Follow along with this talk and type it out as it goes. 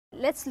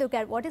let's look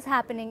at what is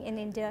happening in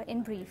India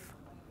in brief.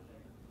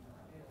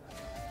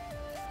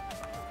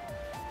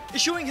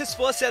 Issuing his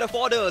first set of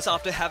orders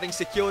after having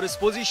secured his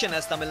position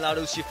as Tamil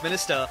Nadu's Chief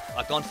Minister,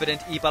 a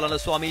confident E.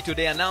 Palaniswamy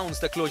today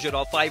announced the closure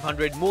of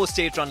 500 more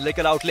state-run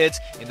liquor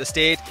outlets in the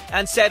state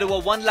and said over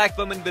 1 lakh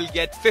women will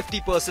get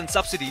 50%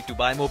 subsidy to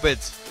buy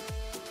mopeds.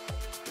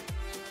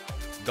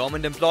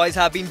 Government employees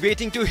have been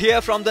waiting to hear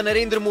from the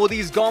Narendra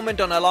Modi's government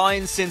on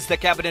alliance since the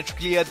cabinet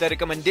cleared the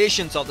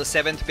recommendations of the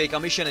 7th Pay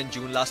Commission in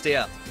June last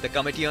year. The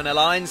Committee on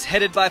Alliance,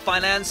 headed by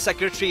Finance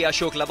Secretary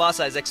Ashok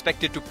Lavasa, is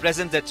expected to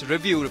present its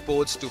review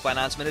reports to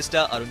Finance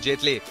Minister Arun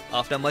Jaitley.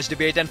 After much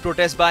debate and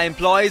protest by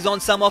employees on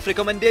some of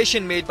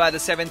recommendation made by the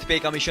 7th Pay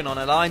Commission on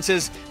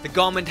alliances, the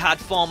government had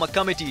formed a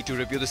committee to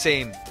review the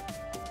same.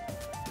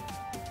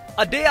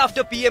 A day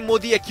after PM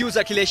Modi accused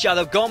Akhilesh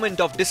Yadav government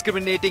of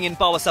discriminating in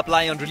power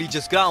supply on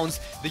religious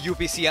grounds, the UP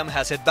CM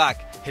has hit back,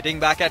 hitting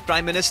back at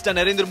Prime Minister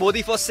Narendra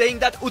Modi for saying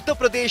that Uttar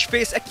Pradesh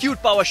face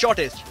acute power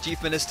shortage.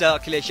 Chief Minister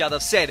Akhilesh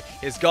Yadav said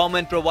his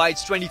government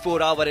provides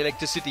 24-hour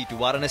electricity to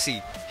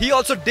Varanasi. He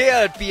also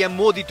dared PM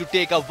Modi to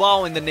take a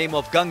vow in the name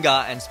of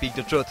Ganga and speak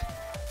the truth.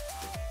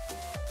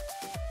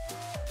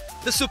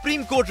 The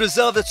Supreme Court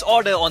reserved its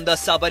order on the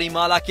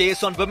Sabarimala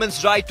case on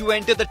women's right to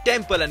enter the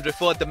temple and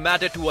referred the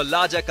matter to a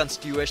larger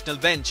constitutional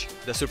bench.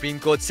 The Supreme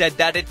Court said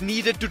that it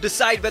needed to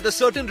decide whether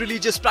certain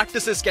religious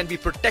practices can be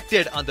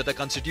protected under the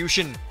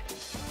constitution.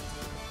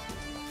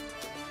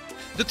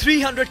 The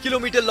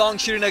 300-kilometer-long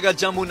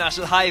Srinagar-Jammu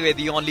National Highway,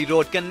 the only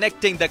road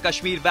connecting the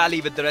Kashmir Valley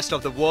with the rest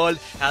of the world,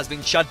 has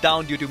been shut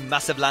down due to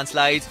massive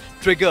landslides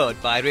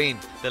triggered by rain.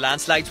 The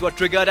landslides were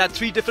triggered at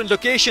 3 different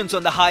locations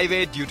on the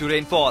highway due to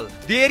rainfall.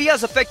 The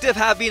areas affected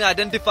have been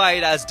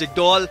identified as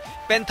Digdol,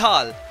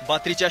 Penthal,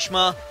 Batri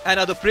Chashma and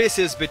other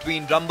places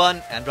between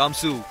Ramban and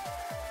Ramsu.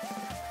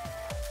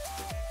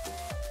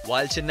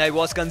 While Chennai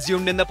was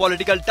consumed in the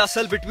political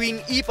tussle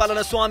between E.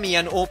 Palaniswamy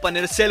and O.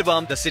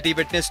 Pannirselvam, the city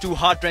witnessed 2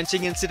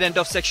 heart-wrenching incidents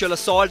of sexual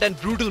assault and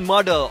brutal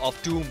murder of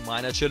 2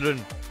 minor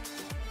children.